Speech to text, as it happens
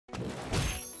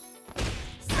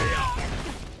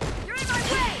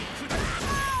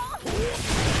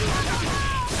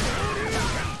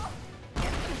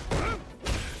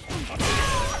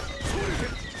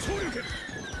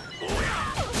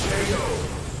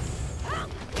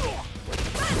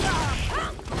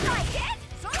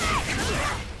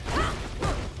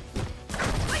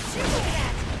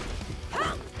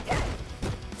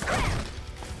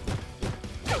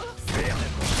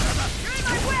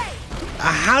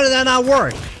How did that not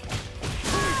work?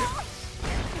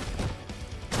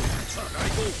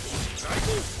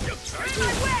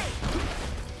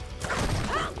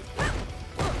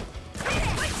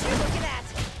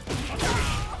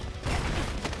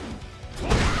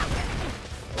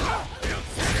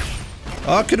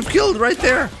 Oh, I could have killed right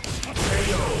there.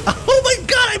 Oh my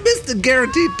god, I missed a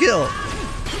guaranteed kill.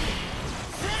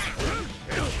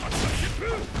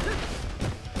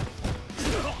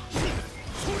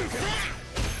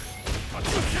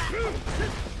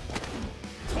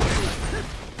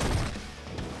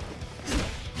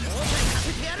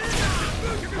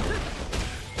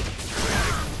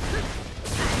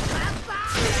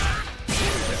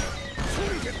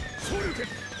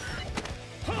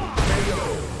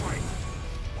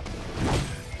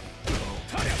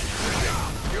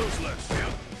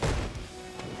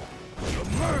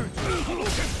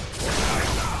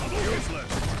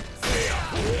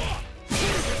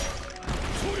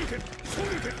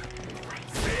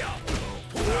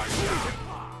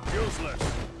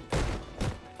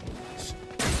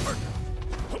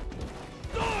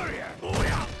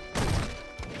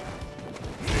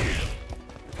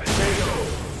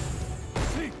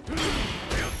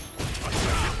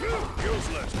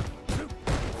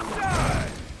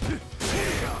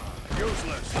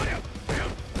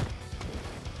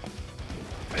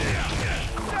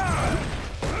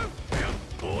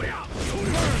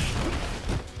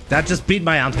 That just beat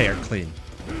my anti-air clean.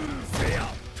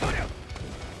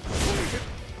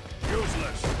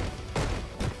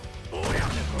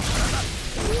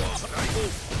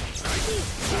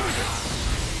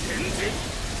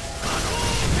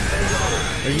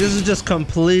 Like, this is just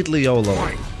completely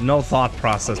YOLO. No thought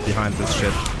process behind this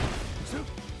shit.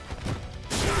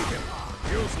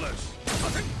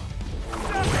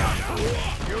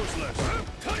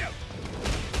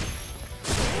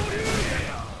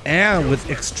 And with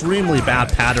extremely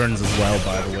bad patterns as well,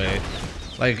 by the way.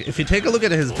 Like, if you take a look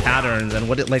at his patterns and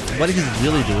what he's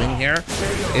really doing here,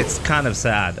 it's kind of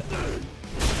sad.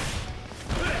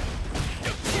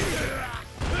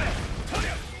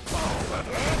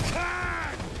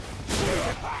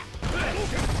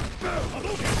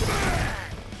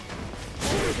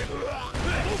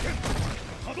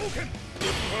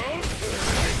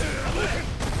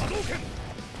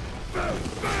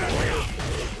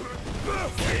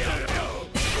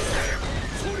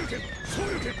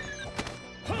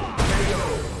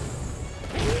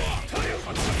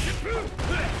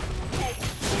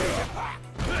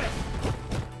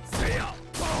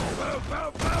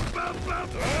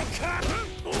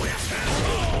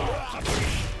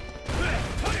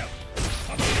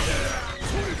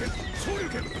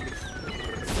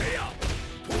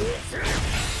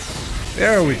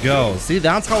 There we go. See,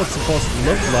 that's how it's supposed to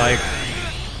look like.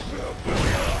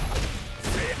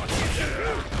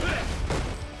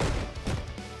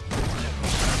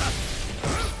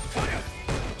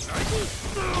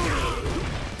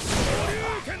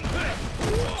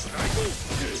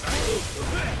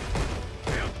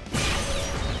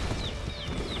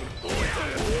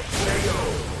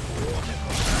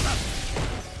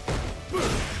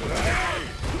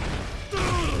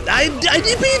 I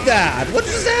did beat that! What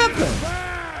just happened?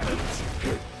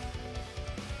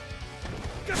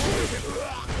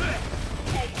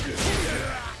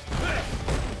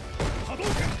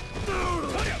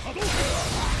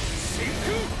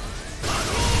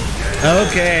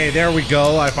 Okay, there we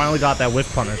go. I finally got that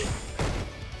whiff punish.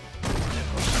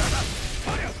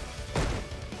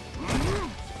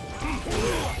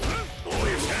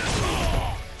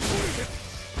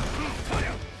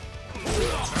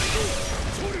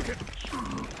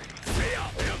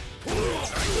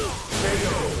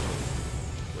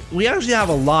 We actually have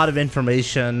a lot of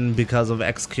information because of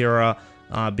Xkira,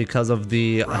 because of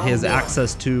his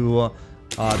access to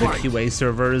the QA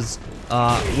servers.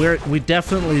 We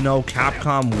definitely know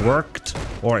Capcom worked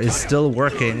or is still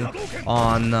working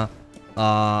on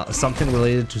something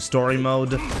related to story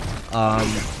mode.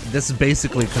 This is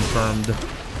basically confirmed.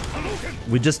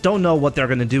 We just don't know what they're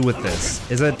gonna do with this.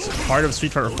 Is it part of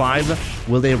Street Fighter V?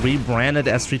 Will they rebrand it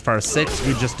as Street Fighter 6?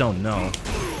 We just don't know.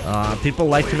 People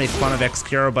like to make fun of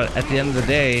Xkira, but at the end of the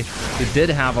day, it did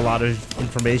have a lot of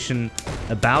information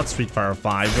about Street Fighter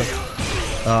V.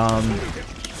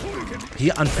 He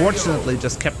unfortunately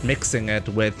just kept mixing it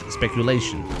with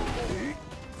speculation.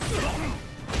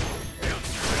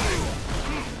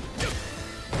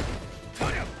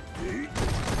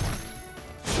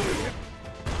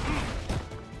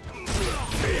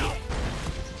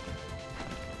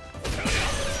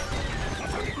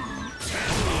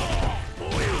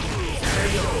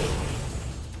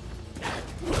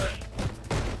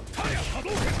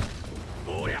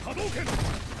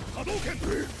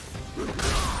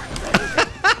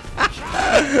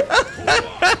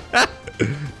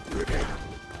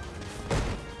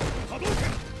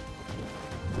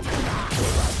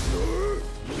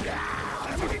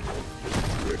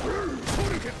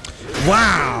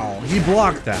 Wow, he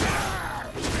blocked that.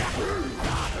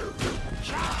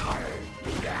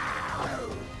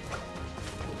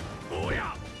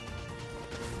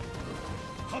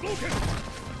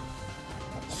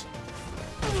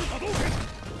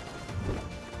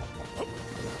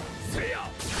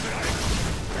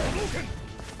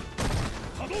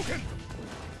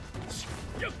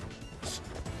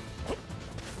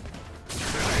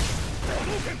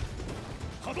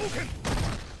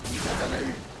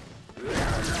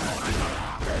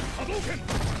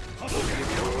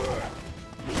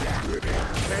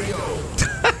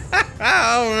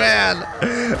 Oh man!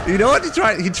 You know what he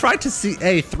tried? He tried to see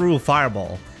A through a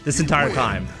fireball this entire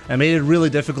time, and made it really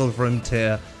difficult for him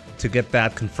to get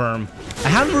that confirmed. I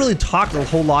haven't really talked a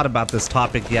whole lot about this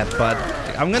topic yet, but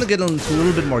I'm gonna get into a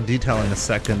little bit more detail in a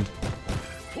second.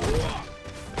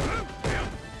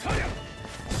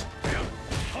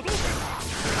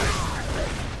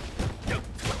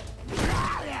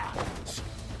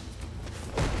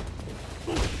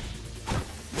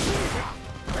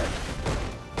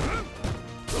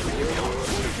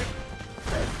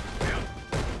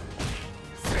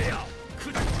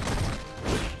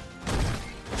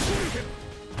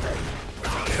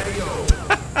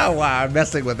 Oh wow, I'm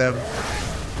messing with him.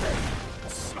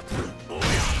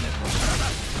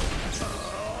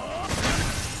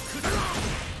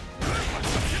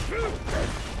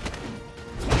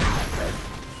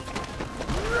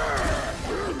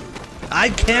 I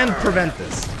can prevent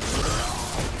this.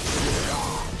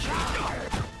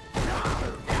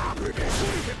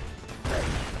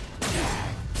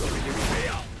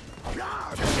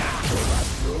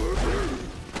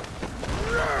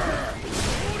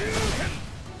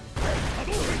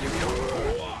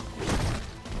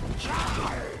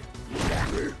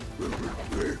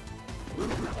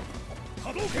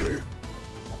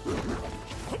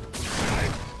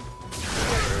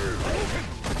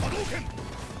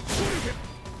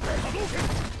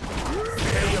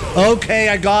 Okay,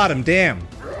 I got him, damn.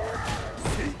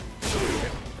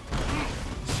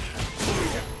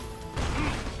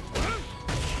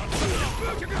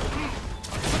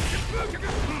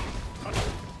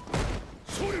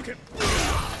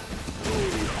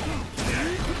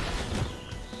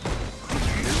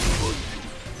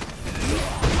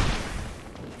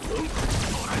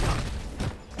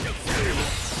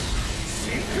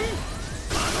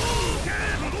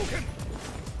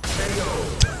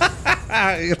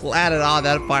 You landed on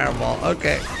that fireball.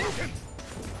 Okay.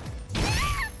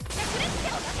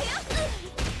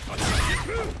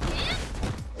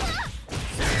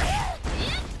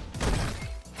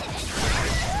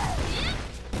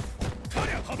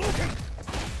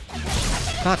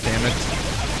 God damn it.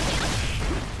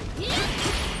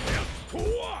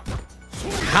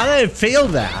 How did I fail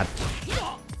that?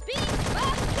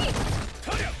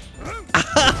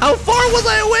 How far was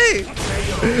I away?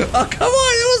 Oh, come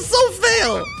on, it was so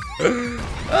fail.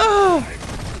 Oh.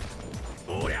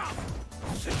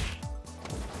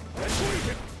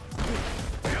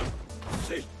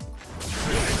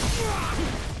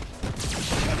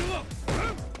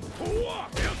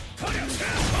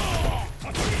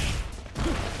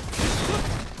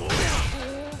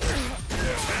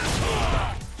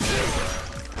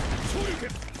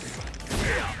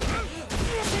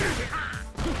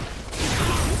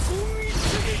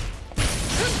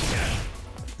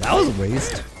 That was a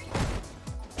waste.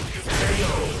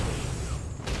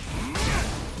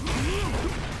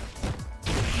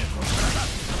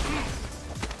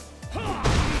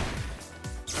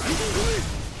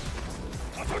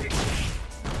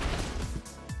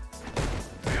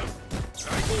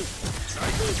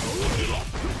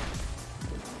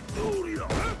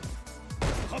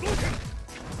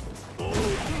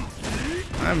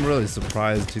 I'm really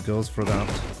surprised he goes for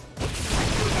that.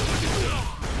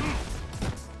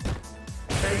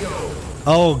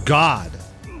 Oh God.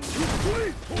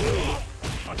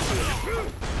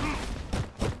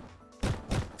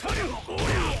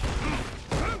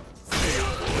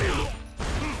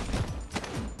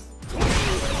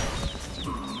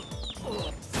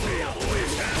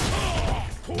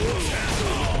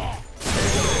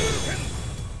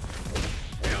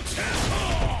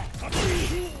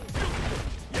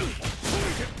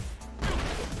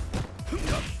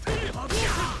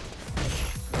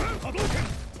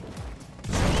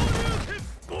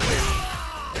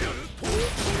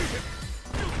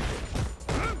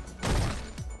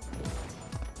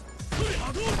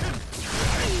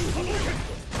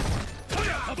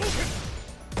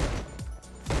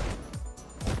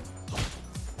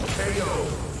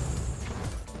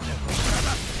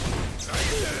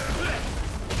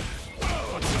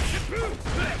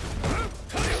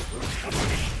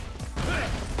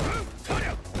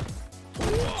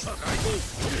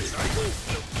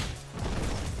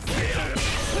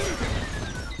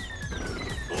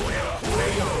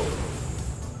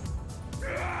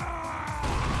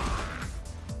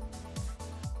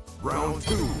 Round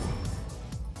 2.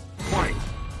 Fight.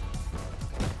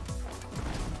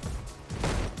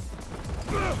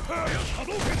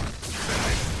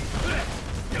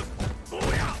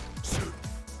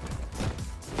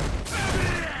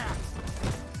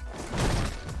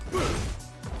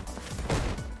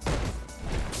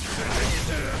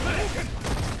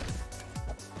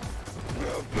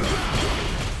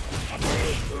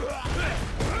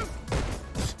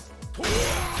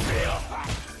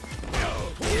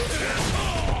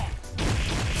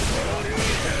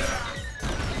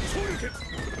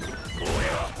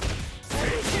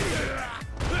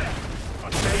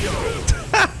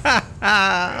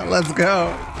 Let's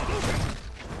go.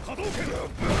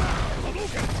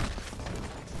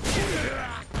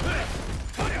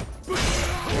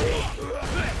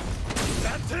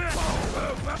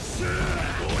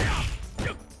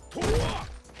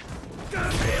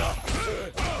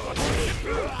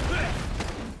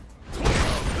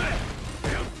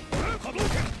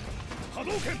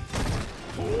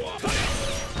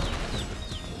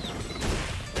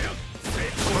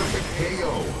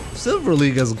 Silver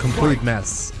League is a complete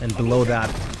mess, and below that,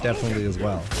 definitely as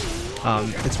well.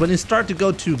 It's when you start to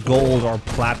go to gold or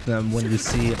platinum when you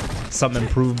see some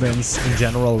improvements in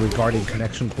general regarding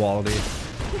connection quality.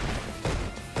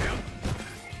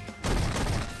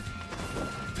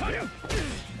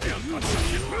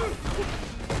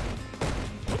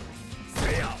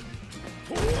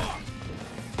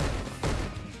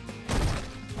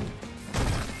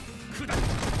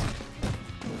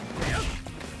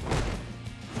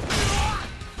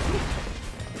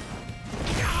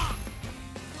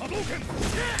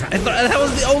 I thought that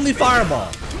was the only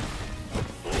fireball.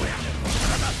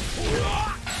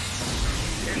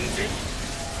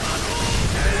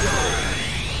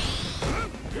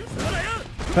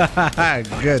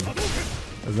 Good.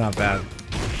 That's not bad.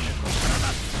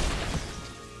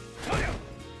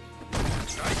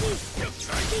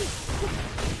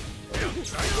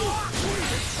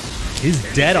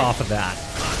 He's dead off of that.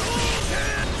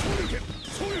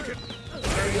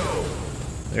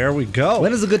 There we go.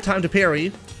 When is a good time to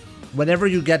parry? Whenever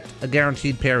you get a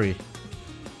guaranteed parry.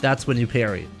 That's when you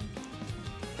parry.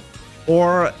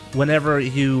 Or whenever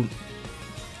you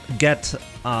get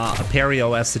a parry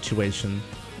OS situation.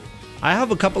 I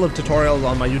have a couple of tutorials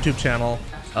on my YouTube channel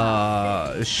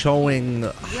showing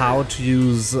how to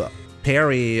use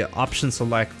parry option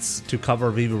selects to cover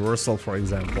V-reversal, for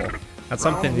example. That's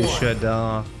something you should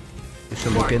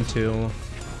look into.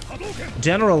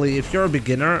 Generally, if you're a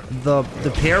beginner, the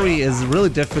parry is really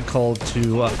difficult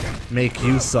to make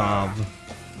use of.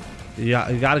 You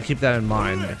gotta keep that in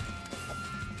mind.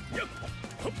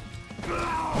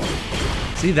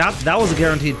 See, that was a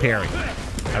guaranteed parry.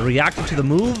 I reacted to the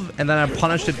move, and then I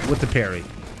punished it with the parry.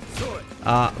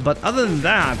 But other than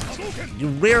that, you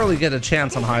rarely get a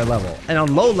chance on high level. And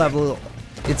on low level,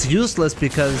 it's useless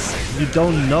because you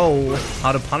don't know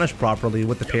how to punish properly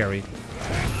with the parry.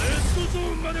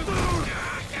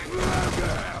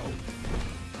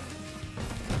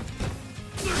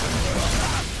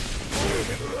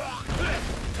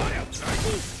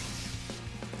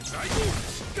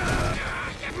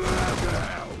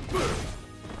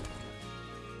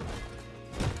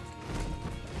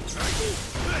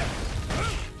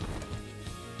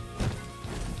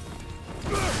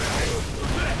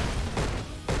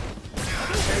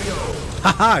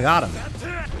 Haha, got him.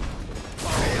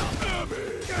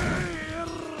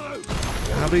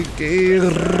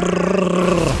 Abigail.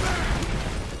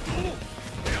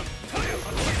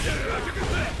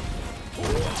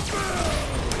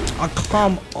 Oh,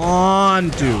 come on,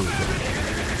 dude.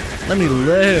 Let me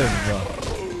live.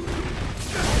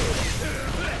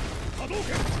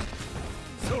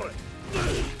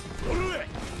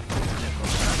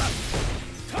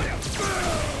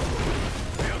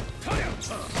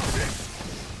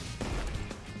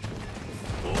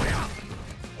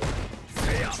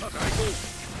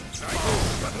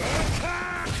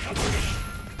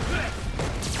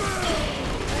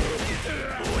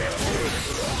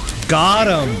 Got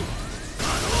him!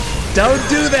 Don't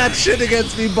do that shit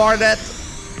against me, Barnett!